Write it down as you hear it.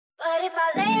But if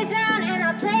I lay down and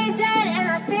I play dead and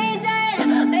I stay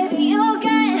dead, maybe you'll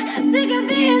get sick of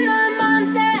being the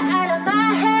monster out of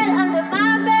my head, under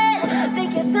my bed,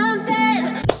 think you're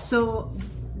something. So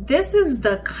this is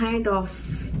the kind of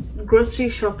grocery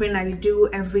shopping I do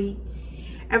every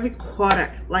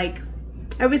quarter, like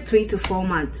every 3 to 4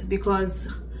 months, because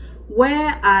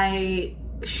where I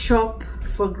shop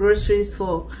for groceries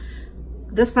for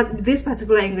these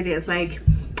particular ingredients, like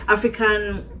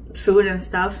African food and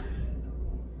stuff,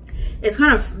 it's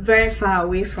kind of very far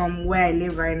away from where I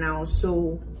live right now.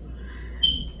 So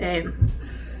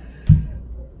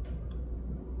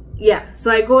yeah,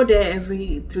 so I go there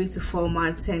every 3 to 4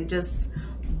 months and just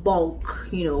bulk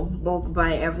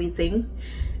buy everything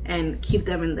and keep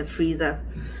them in the freezer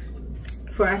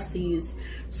for us to use.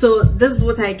 So this is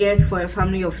what I get for a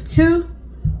family of 2,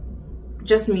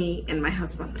 just me and my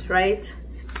husband, right?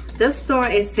 This store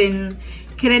is in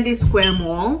Kennedy Square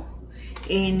Mall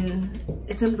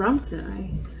it's in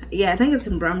Brampton. I think it's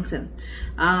in Brampton.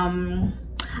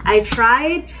 I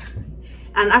tried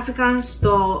an African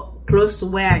store close to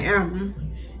where I am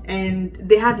and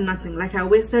they had nothing. Like, I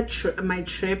wasted my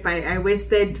trip, I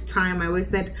wasted time, I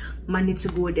wasted money to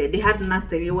go there. They had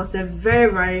nothing. It was a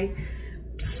very, very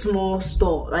small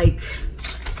store. Like,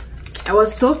 I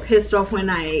was so pissed off when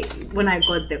I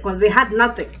got there because they had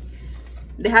nothing.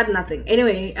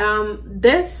 Anyway,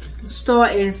 this store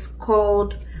is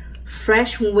called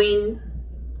Fresh Win.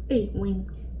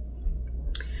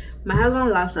 My husband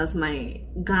laughs at my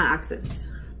Ghana accent.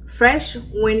 Fresh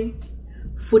Win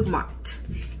Food Mart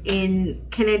in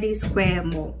Kennedy Square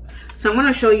Mall. So I'm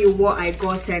gonna show you what I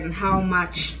got and how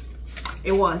much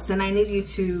it was, and I need you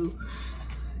to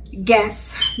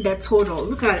guess the total.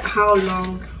 Look at how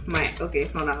long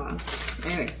it's not that long.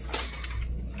 Anyways,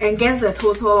 and guess the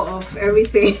total of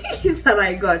everything that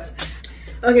I got.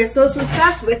 Okay, so to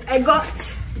start with, I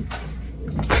got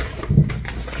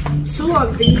 2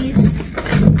 of these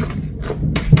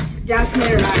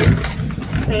jasmine rice.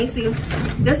 Can you see?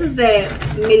 This is the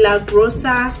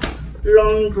Milagrosa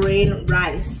long grain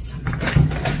rice.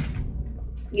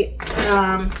 Yeah.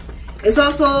 There's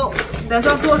also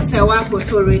sewa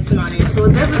poto written on it. So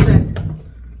this is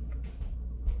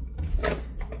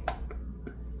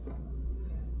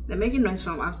they're making noise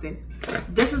from upstairs.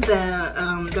 This is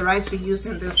the rice we use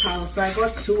in this house. So I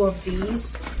got 2 of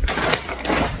these,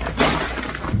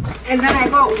 and then I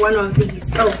got 1 of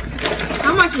these. Oh,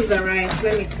 how much is the rice?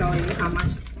 Let me tell you how much.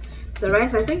 The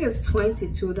rice, I think, is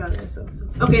 $22 also.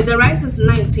 Okay, the rice is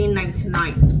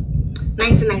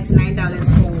 $19.99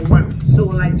 for 1, so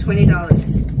like $20.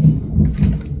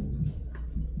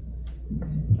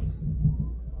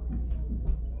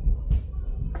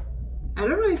 I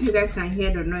don't know if you guys can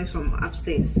hear the noise from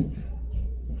upstairs.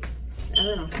 I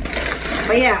don't know.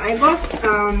 But yeah, I got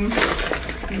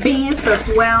beans as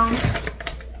well.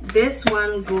 This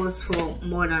one goes for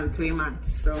more than 3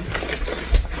 months, so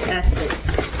that's it.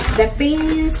 The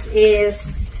beans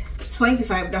is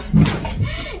 $25.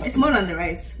 It's more than the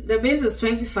rice. The beans is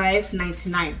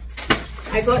 $25.99.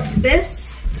 I got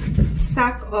this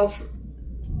sack of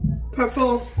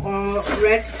purple or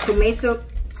red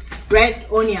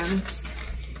onions,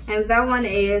 and that one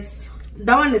is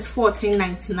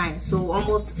 $14.99, so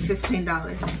almost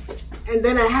 $15. And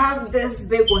then I have this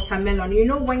big watermelon. You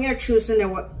know, when you're choosing a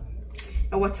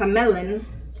watermelon,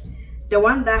 the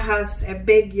one that has a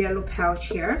big yellow pouch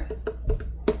here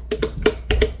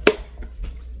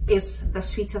is the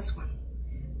sweetest one.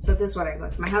 So this is what I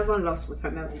got. My husband loves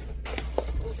watermelon,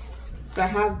 so I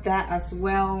have that as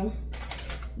well.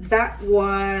 That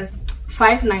was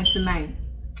 $5.99.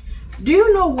 Do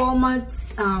you know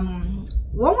Walmart's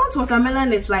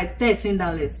watermelon is like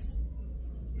 $13, if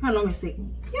I'm not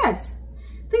mistaken? Yes,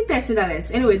 I think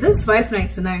 $13. Anyway, this is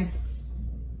 $5.99.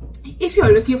 If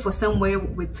you're looking for somewhere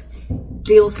with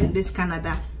deals in this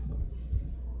Canada,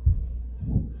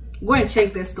 go and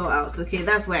check this store out. Okay,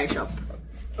 that's where I shop.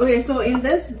 Okay, so in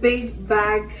this big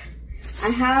bag I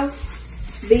have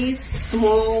these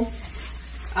small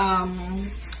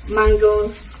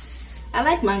mangoes. I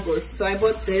like mangoes, so I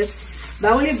bought this,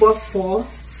 but I only bought 4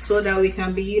 so that we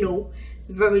can be, you know,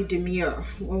 very demure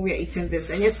when we're eating this.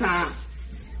 And yes,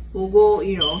 we'll go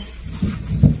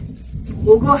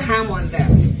ham on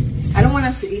them. I don't want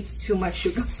us to eat too much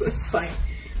sugar, so it's fine.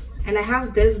 And I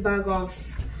have this bag of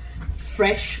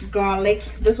fresh garlic.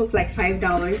 This was like $5.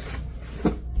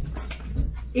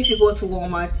 If you go to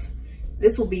Walmart,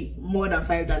 this will be more than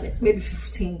 $5, maybe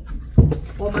 $15.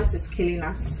 Walmart is killing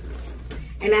us.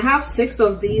 And I have 6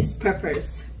 of these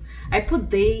peppers. I put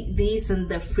these in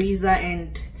the freezer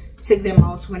and take them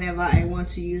out whenever I want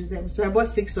to use them. So I bought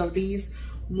 6 of these.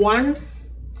 One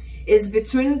It's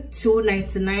between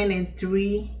 $2.99 and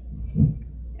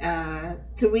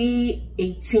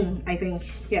 $3.18, I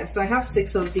think. Yeah, so I have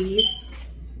 6 of these.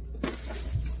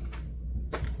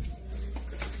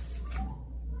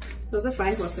 Those are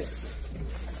 5 or 6.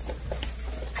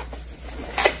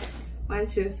 1,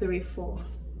 2, 3, 4,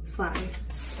 5.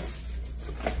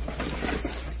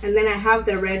 And then I have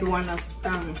the red one, as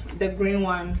the green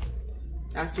one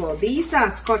as well. These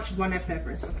are Scotch bonnet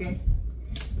peppers, okay?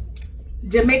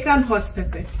 Jamaican hot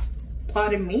pepper,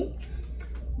 pardon me.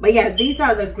 But yeah, these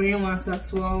are the green ones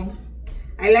as well.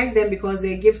 I like them because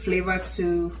they give flavor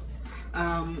to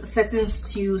certain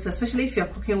stews, especially if you're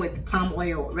cooking with palm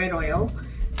oil, red oil.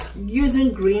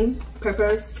 Using green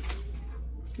peppers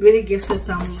really gives it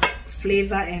some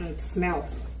flavor and smell.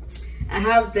 I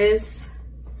have this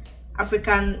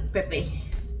African pepper,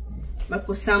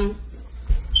 makusam,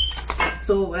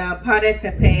 so powdered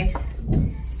pepper,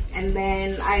 and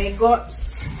then I got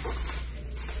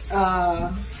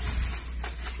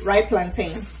ripe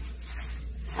plantain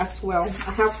as well.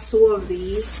 I have 2 of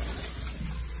these.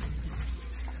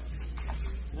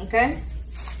 Okay.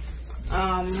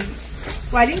 Well,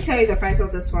 I didn't tell you the price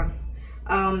of this one.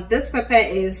 This pepper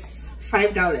is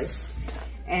 $5,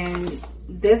 and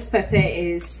this pepper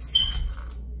is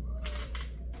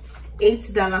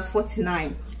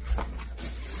 $8.49.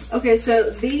 Okay, so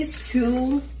these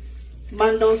 2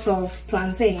 bundles of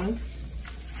plantain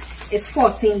is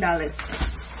 $14.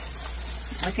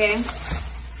 Okay,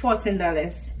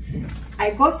 $14.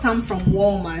 I got some from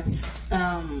Walmart,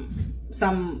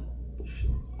 some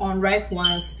unripe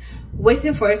ones,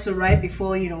 waiting for it to ripe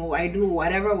before, you know, I do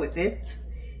whatever with it.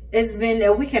 It's been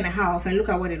a week and a half, and look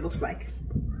at what it looks like.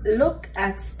 Look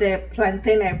at the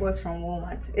plantain I bought from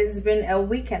Walmart. It's been a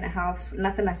week and a half,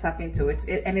 nothing has happened to it,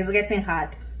 and it's getting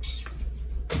hard.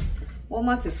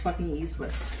 Walmart is fucking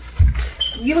useless.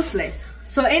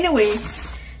 So anyway,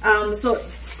 so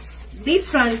these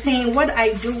plantain, what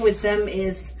I do with them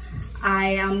is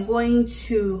I am going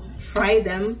to fry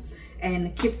them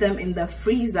and keep them in the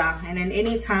freezer, and then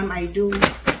anytime I do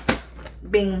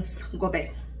beans gobe,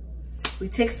 we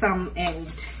take some and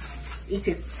eat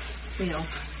it, you know.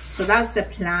 So that's the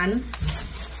plan.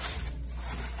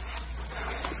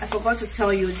 I forgot to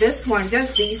tell you, this one,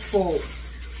 just these 4.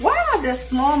 Why are the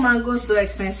small mangoes so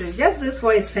expensive? Just this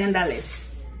 4 is $10.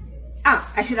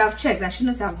 Ah, I should have checked. I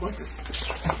shouldn't have bought it.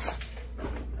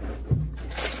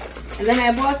 And then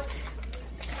I bought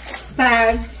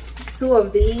spag, 2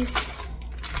 of these.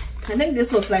 I think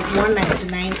this was like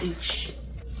 $1.99 each.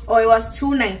 Oh, it was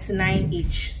 $2.99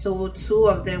 each. So 2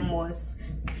 of them was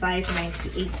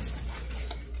 $5.98.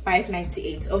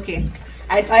 $5.98. Okay.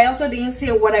 I also didn't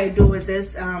say what I do with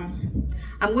this. I'm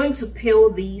going to peel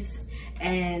these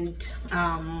and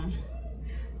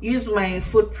use my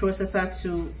food processor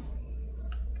to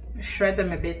shred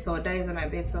them a bit, or dice them a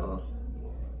bit, or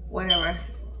whatever,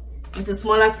 into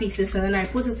smaller pieces, and then I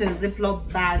put it in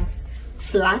Ziploc bags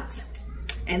flat,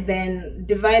 and then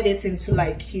divide it into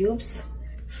like cubes,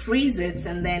 freeze it,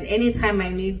 and then anytime I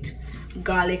need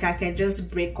garlic, I can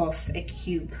just break off a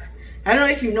cube. I don't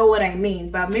know if you know what I mean,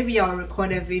 but maybe I'll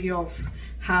record a video of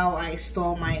how I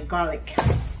store my garlic.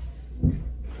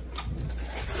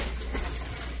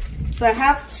 So I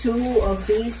have 2 of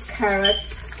these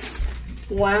carrots.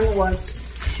 One was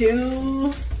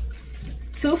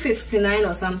 $2.59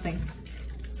 or something.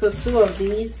 So 2 of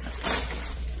these.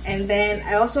 And then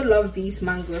I also love these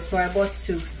mangoes, so I bought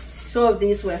 2. 2 of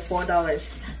these were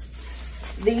 $4.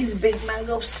 These big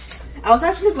mangoes. I was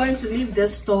actually going to leave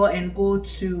this store and go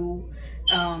to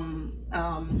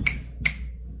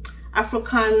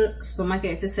African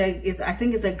supermarket. I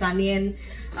think it's a Ghanaian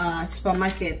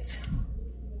supermarket.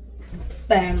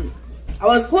 I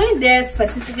was going there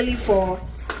specifically for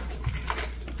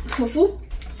fufu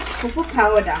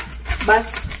powder, but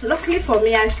luckily for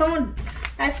me, I found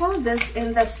this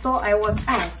in the store I was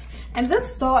at. And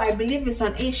this store, I believe, is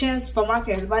an Asian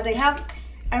supermarket, but they have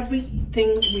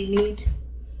everything we need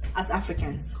as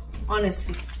Africans,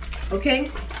 honestly. Okay,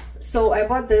 so I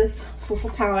bought this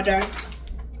fufu powder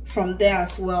from there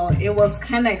as well. It was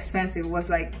kind of expensive. It was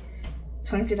like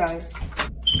 $20.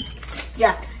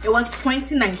 Yeah, it was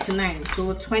 $20.99,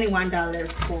 so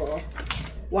 $21 for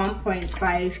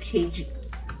 1.5 kg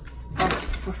of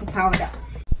fufu powder.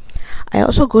 I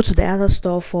also go to the other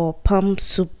store for palm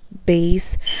soup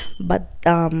base, but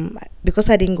because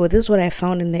I didn't go, this is what I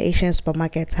found in the Asian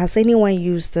supermarket. Has anyone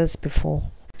used this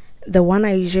before? The one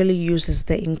I usually use is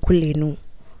the Inkulenu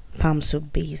palm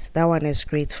soup base. That one is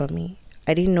great for me.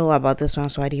 I didn't know about this one,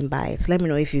 so I didn't buy it. Let me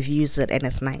know if you've used it and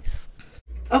it's nice.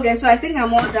 Okay, so I think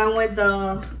I'm all done with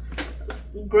the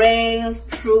grains,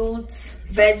 fruits,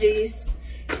 veggies,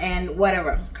 and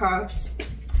whatever carbs.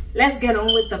 Let's get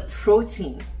on with the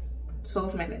protein.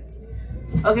 12 minutes.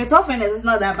 Okay, 12 minutes is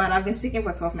not that bad. I've been speaking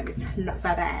for 12 minutes. Not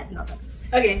that bad, not bad.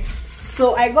 Okay,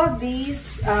 so I got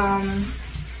these 3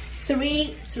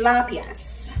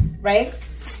 tilapias, right?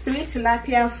 3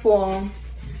 tilapia for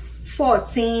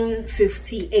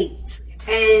 $14.58,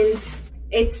 and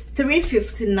it's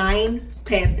 $3.59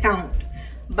 per pound.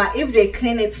 But if they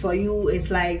clean it for you, it's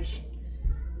like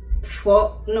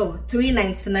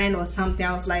 $3.99 or something.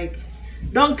 I was like,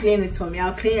 don't clean it for me.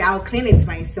 I'll clean it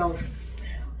myself.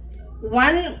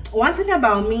 One thing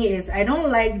about me is I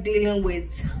don't like dealing with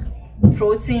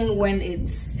protein when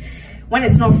it's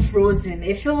not frozen.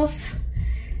 It feels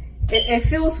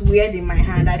weird in my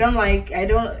hand. I don't like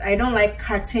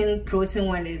cutting protein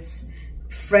when it's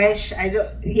fresh. I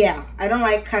don't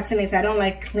like cutting it. I don't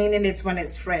like cleaning it when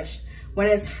it's fresh. When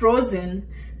it's frozen,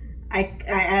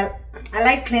 I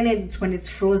like cleaning it when it's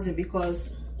frozen because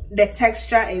the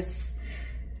texture is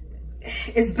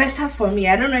better for me.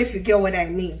 I don't know if you get what I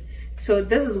mean. So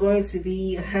this is going to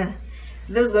be a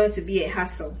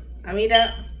hassle. I mean,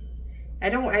 I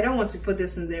don't want to put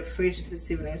this in the fridge this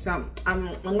evening, so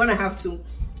I'm gonna have to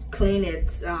clean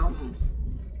it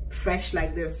fresh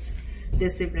like this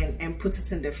evening and put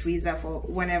it in the freezer for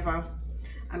whenever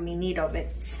I'm in need of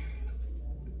it.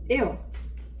 Ew,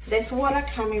 there's water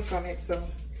coming from it. So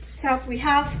we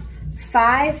have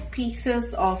 5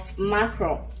 pieces of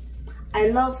mackerel. I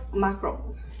love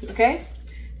mackerel. Okay,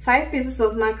 5 pieces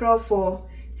of mackerel for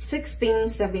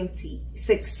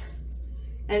 $16.76,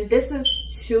 and this is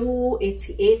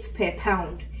 $2.88 per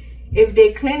pound. If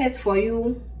they clean it for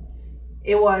you,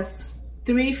 it was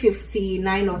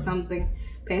 $3.59 or something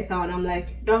per pound. I'm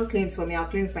like, don't clean it for me, I'll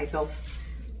clean it myself.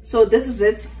 So this is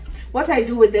it. What I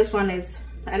do with this one is,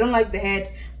 I don't like the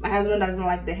head. My husband doesn't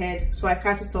like the head, so I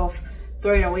cut it off,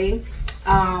 throw it away.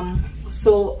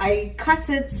 So I cut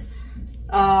it,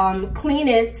 clean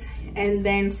it, and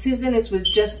then season it with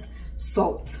just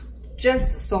salt,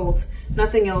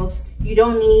 nothing else. You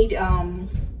don't need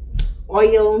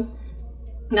oil,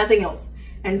 nothing else.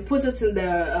 And put it in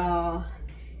the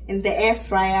air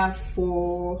fryer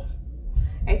for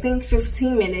I think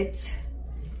 15 minutes.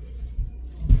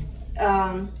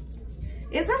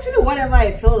 It's actually whatever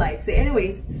I feel like. So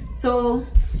anyways, so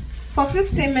for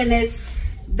 15 minutes,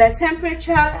 the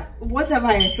temperature, whatever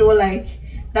I feel like,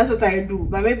 that's what I do.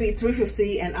 But maybe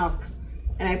 350 and up,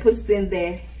 and I put it in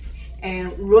there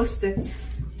and roast it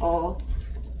or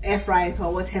air fry it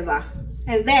or whatever,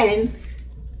 and then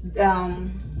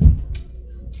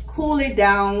cool it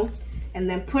down, and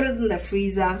then put it in the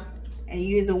freezer and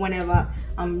use it whenever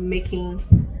I'm making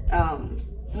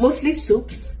mostly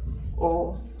soups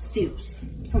or stews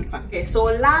sometimes. Okay, so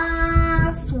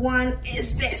last one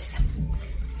is this.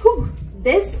 Whew,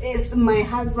 this is my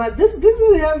husband. This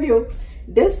will help you.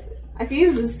 This I can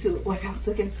use this to work out.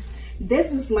 Okay,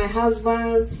 this is my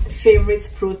husband's favorite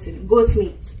protein, goat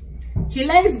meat. He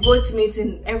likes goat meat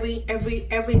in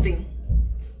everything.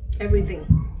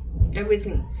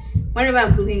 Whenever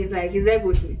I'm cooking, he's like, is there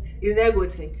goat meat? Is there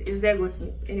goat meat? Is there goat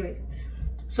meat? Anyways,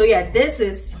 so yeah, this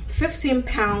is 15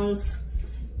 pounds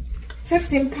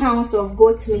of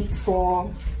goat meat for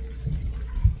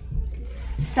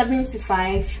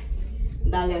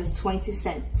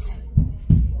 $75.20.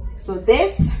 So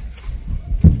this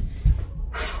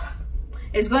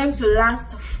is going to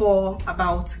last for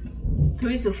about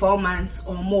 3 to 4 months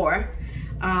or more,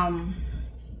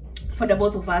 for the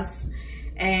both of us.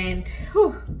 And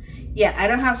yeah, I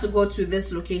don't have to go to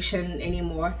this location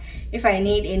anymore. If I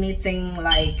need anything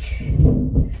like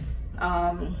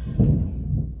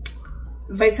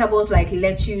vegetables like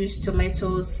lettuce,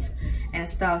 tomatoes and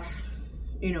stuff,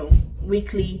 you know,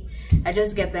 weekly, I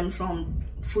just get them from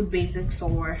Food Basics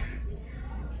or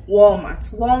Walmart.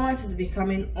 Walmart is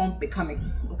becoming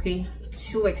unbecoming, okay,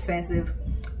 too expensive.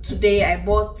 Today I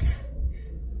bought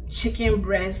chicken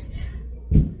breast,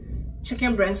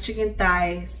 chicken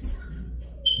thighs,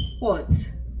 what,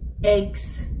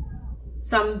 eggs,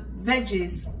 some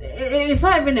veggies. It's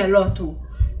not even a lot too.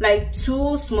 Like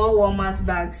 2 small Walmart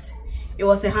bags, it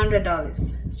was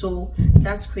 $100. So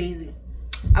that's crazy.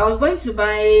 I was going to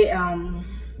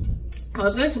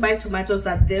buy tomatoes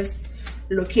at this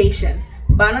location,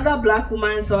 but another black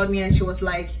woman saw me and she was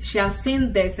like, she has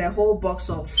seen there's a whole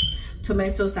box of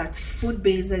tomatoes at Food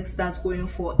Basics that's going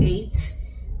for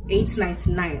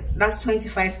 $8.99. That's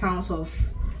 25 pounds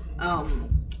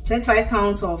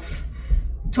of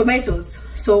tomatoes.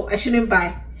 So I shouldn't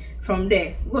buy from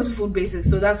there, go to Food Basics.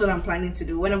 So that's what I'm planning to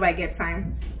do. Whenever I get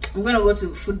time, I'm gonna go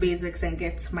to Food Basics and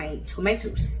get my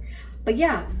tomatoes. But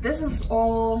yeah, this is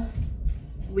all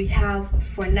we have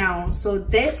for now. So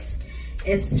this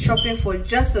is shopping for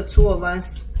just the two of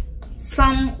us.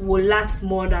 Some will last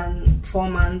more than 4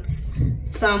 months,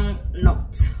 some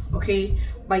not. Okay,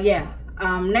 but yeah,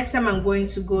 next time I'm going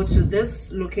to go to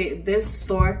this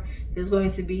store is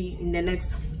going to be in the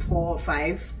next 4,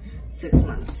 5, 6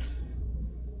 months.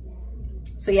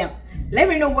 So yeah, let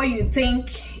me know what you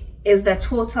think is the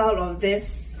total of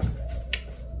this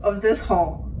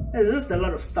haul. This is a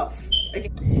lot of stuff.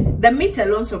 Okay, the meat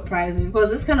alone surprised me, because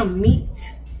this kind of meat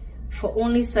for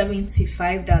only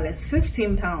 $75,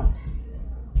 15 pounds.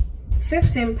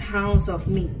 15 pounds of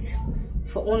meat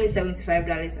for only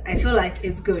 $75. I feel like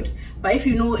it's good. But if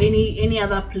you know any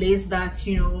other place that,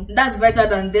 you know, that's better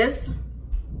than this,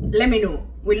 let me know.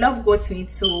 We love goat meat,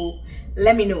 so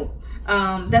let me know.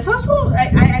 There's also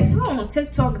I saw on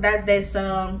TikTok that there's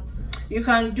you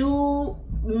can do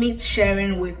meat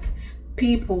sharing with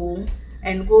people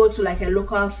and go to like a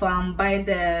local farm, buy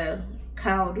the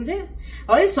cow. Do they?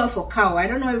 I only saw for cow. I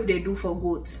don't know if they do for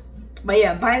goats, but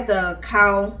yeah, buy the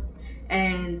cow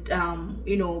and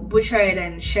you know, butcher it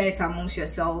and share it amongst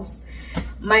yourselves.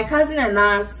 My cousin and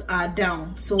us are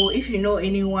down, so if you know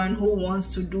anyone who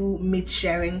wants to do meat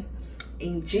sharing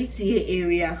in GTA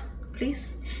area,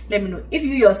 please let me know. If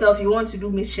you yourself you want to do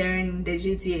meat sharing in the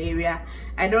GTA area,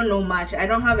 I don't know much. I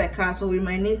don't have a car, so we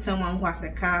might need someone who has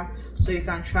a car so you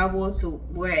can travel to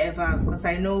wherever, because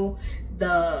I know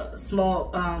the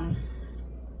small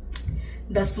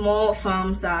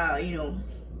farms are, you know,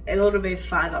 a little bit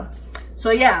farther.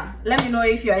 So yeah, let me know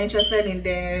if you are interested in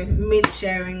the meat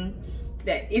sharing,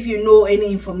 that if you know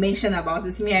any information about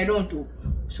it. Me, I don't do.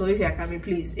 So if you are coming,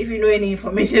 please, if you know any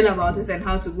information about it and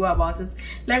how to go about it,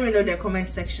 let me know in the comment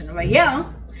section. But yeah,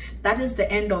 that is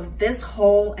the end of this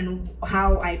haul and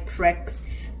how I prep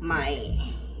my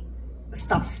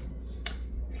stuff.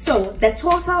 So the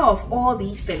total of all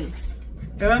these things,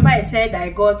 remember I said I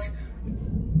got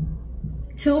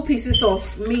 2 pieces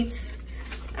of meat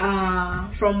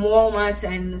from Walmart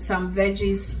and some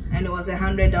veggies, and it was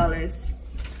 $100.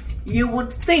 You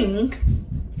would think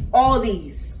all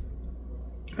these,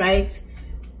 right,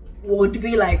 would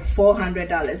be like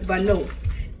 $400, but no,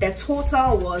 the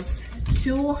total was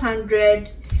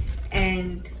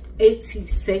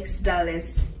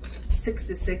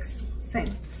 $286.66.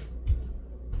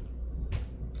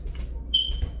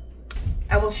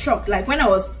 I was shocked. Like when I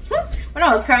was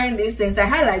carrying these things, I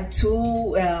had like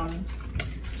two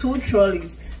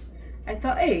trolleys. I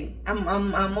thought, hey, I'm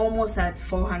almost at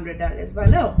 $400, but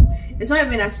no, it's not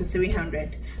even up to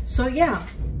 $300. So yeah,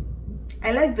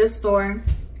 I like this store.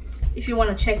 If you want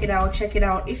to check it out, check it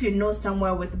out. If you know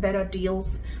somewhere with better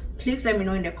deals, please let me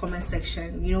know in the comment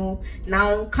section. You know,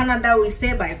 now Canada, we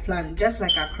stay by plan, just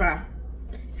like Accra.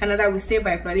 Canada, we stay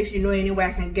by plan. If you know anywhere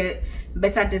I can get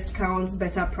better discounts,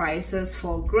 better prices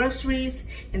for groceries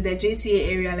in the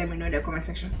GTA area, let me know in the comment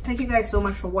section. Thank you guys so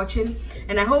much for watching,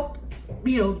 and I hope,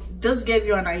 you know, this gave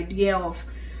you an idea of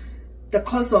the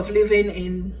cost of living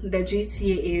in the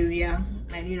GTA area,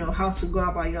 and you know how to go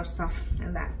about your stuff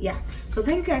and that. Yeah, so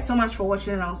thank you guys so much for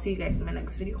watching, and I'll see you guys in my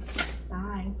next video.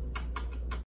 Bye.